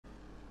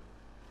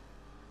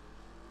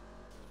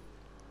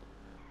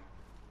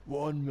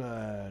One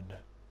man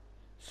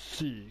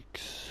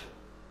seeks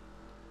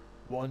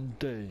one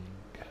thing: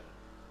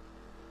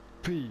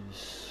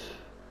 peace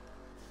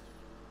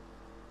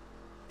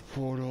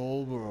for the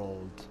whole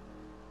world.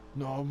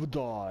 No one will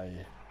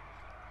die,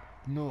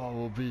 no one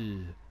will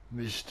be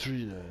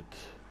mistreated.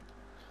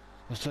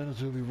 The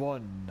Senate will be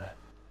one,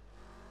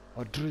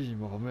 a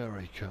dream of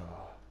America,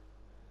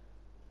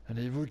 and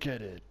he will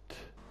get it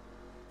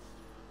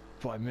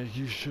by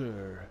making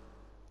sure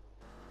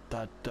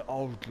that the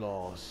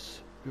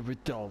outlaws will be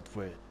dealt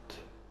with.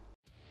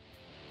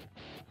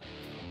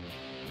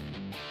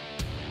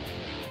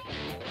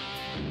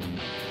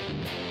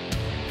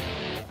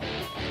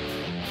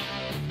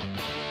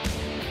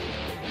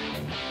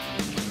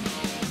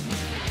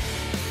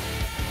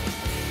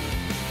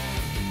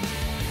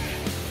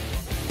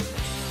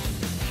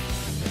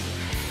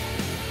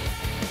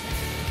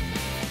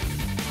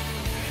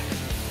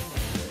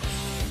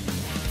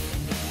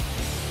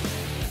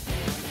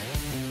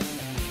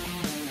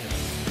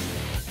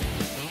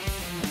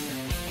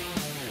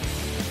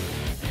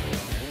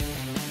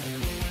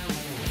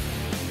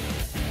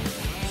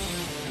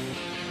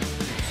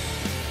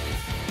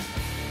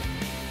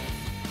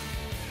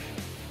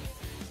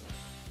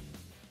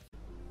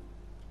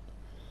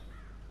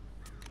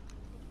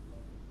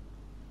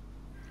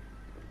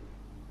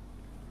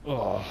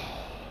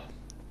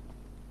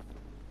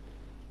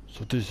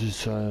 So this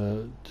is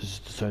the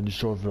sandy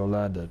shore where I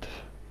landed.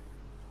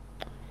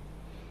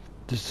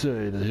 They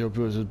say that he'll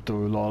be able to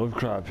do a lot of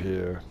crap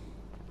here.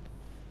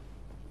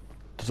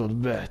 There's a lot of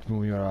meth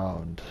moving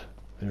around.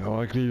 And if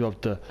I clean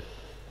up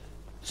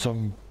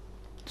some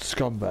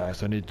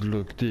scumbags, I need to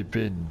look deep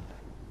in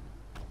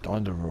the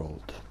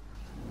underworld.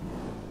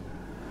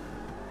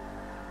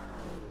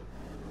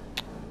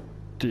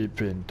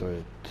 Deep into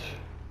it.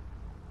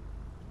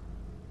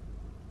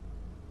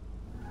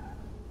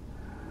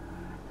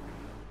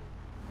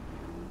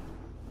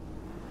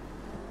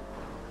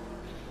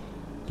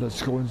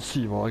 Let's go and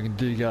see what I can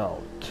dig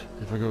out.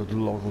 If I go to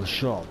local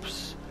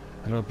shops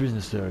and other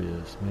business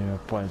areas, maybe I'll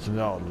find something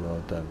out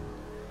about them.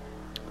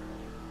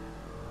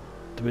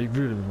 To make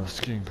rid of my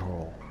skin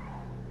crawl.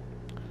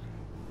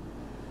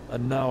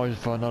 And now I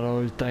found out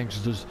only thanks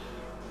to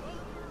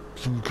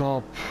some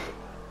cop.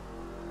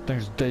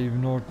 Thanks to Dave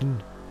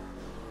Norton.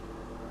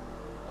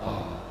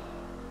 Oh.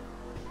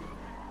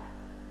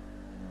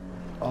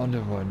 I'll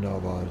never know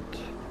about it.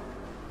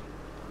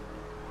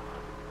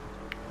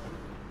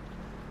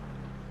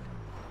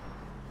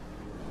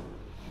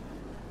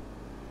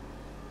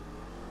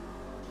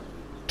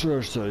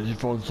 Church said he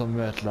found some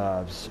meth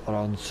labs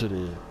around the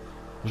city.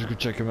 I should go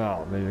check them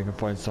out. Maybe I can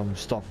find some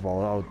stuff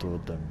about out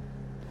with them.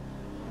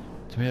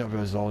 To me,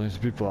 there's all these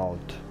people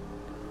out.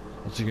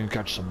 Let's see if you can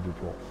catch some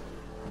people.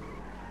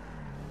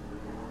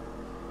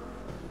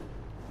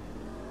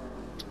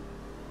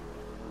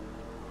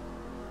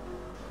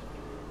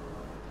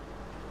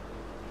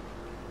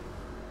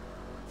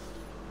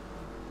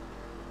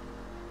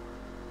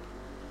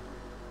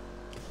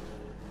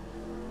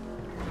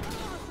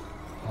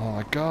 Oh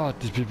my god,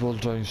 these people are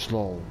driving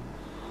slow.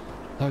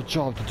 I have a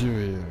job to do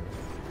here.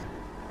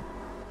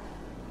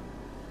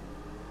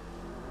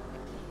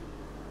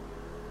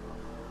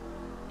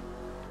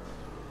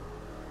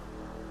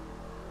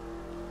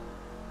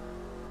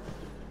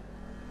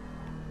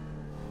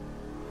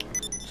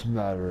 What's the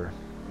matter?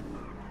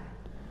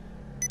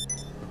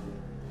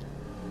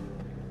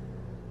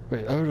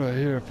 Wait, I heard a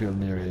airfield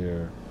near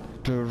here.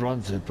 Trevor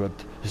runs it, but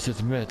he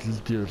says metal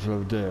dealers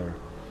over there.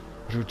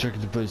 I should check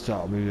the place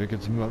out. Maybe I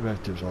get some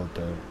metals out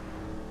there.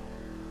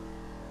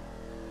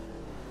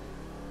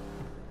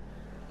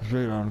 It's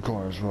right around the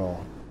corner as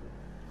well.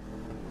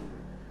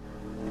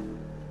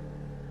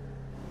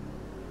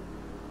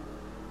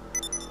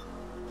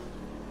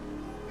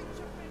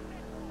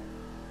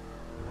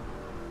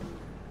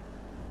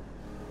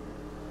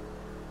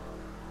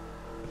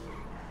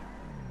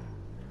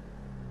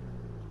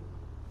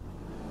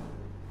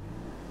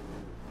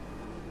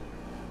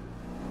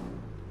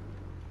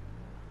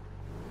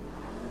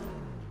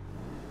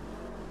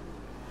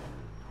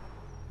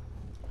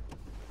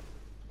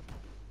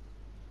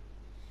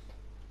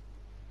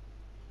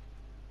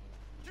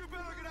 You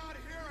better get out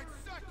of here in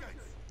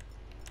seconds!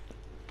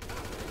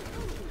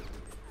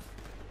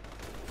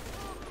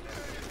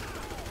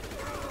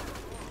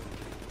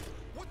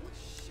 What the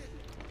shit?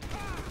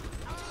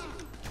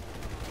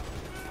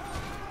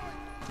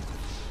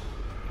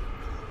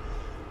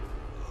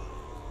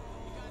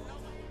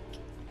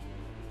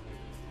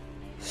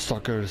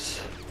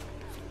 Suckers.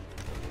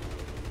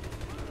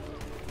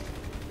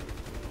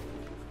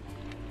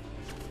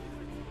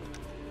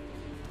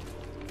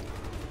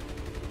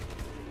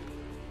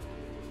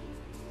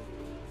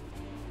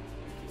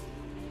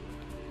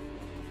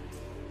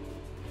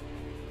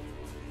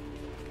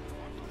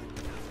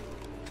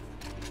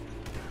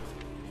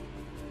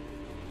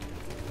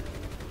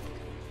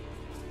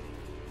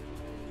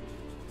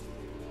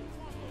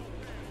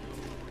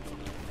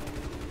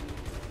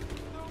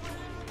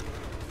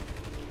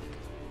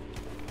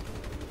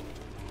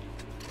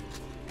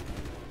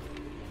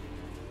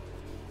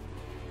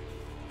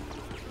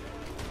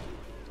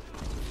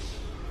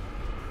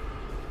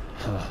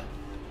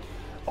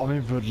 I'm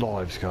in for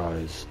lives,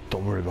 guys.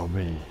 Don't worry about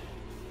me.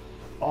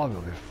 I'm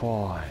gonna be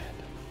fine.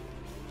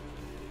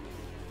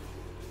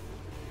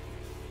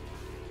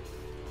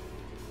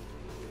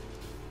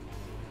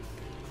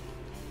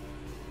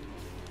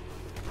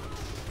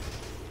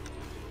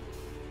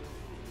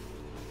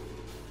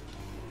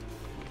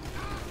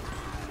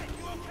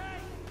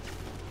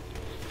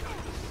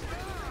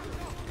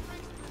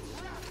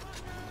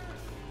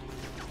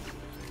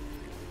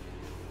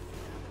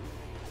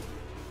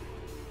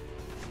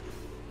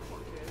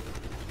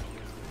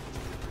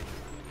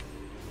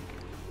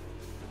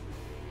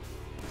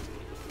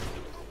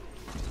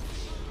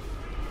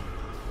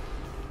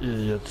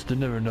 Idiots, they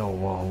never know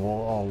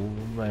how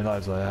many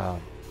lives I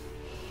have.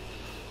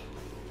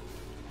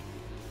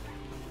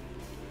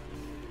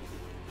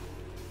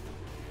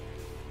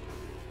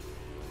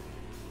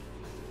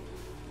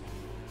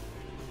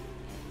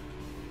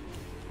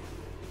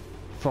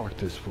 Fuck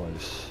this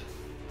place.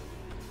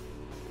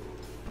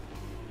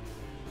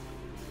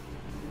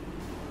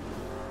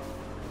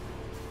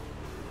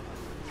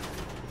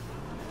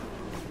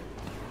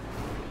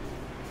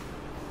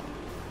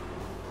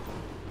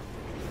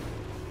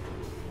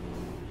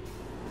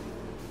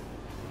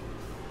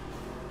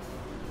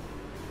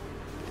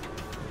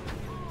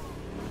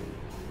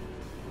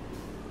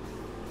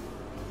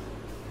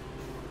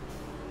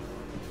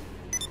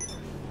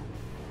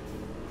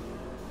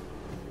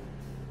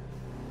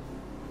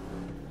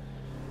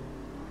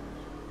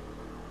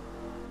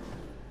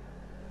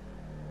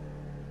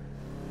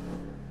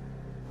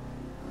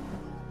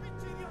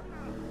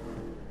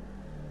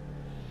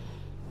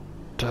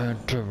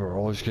 Damn Trevor,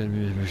 always getting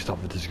me mixed up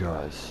with these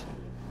guys.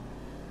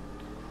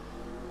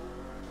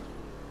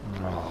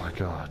 Oh my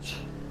god.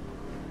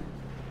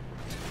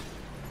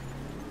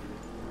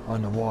 I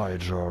don't know why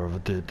Trevor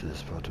did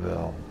this, but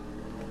well.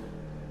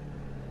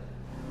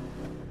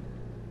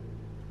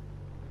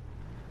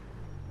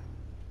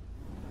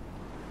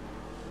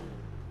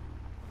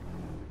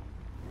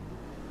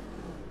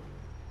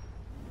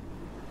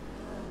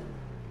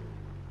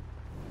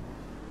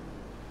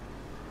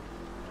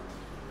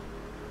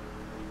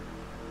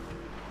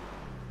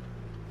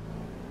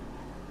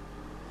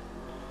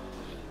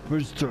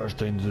 Where's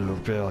Thursday to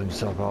bail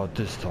himself out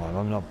this time?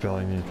 I'm not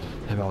bailing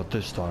him out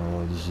this time,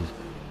 although this is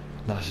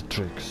nasty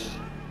tricks.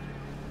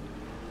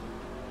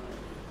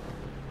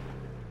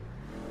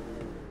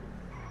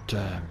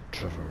 Damn,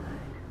 Trevor.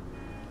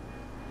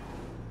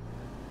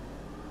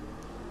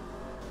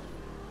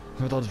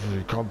 I thought it was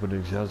a company,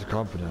 because he has a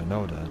company, I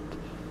know that.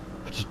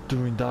 But just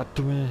doing that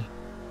to me?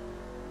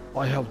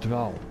 I helped him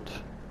out.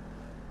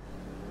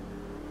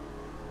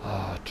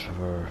 Ah,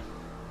 Trevor.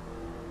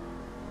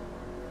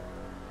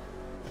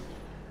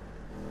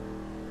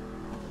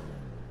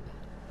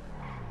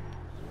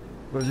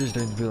 Where's this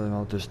thing bailing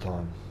out this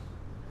time?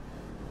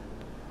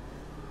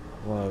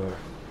 Whatever.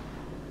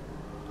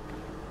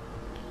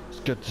 Let's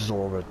get this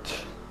over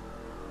with.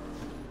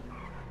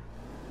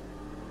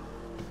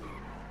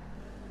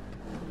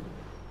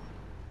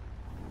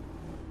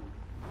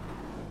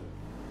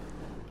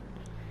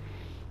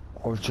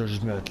 I'll search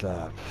his meth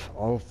lab.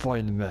 I'll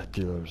find the meth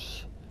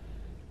dealers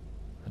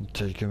and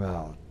take him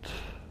out.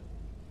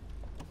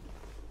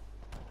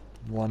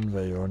 One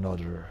way or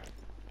another.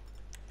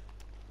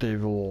 They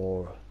will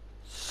all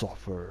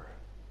suffer.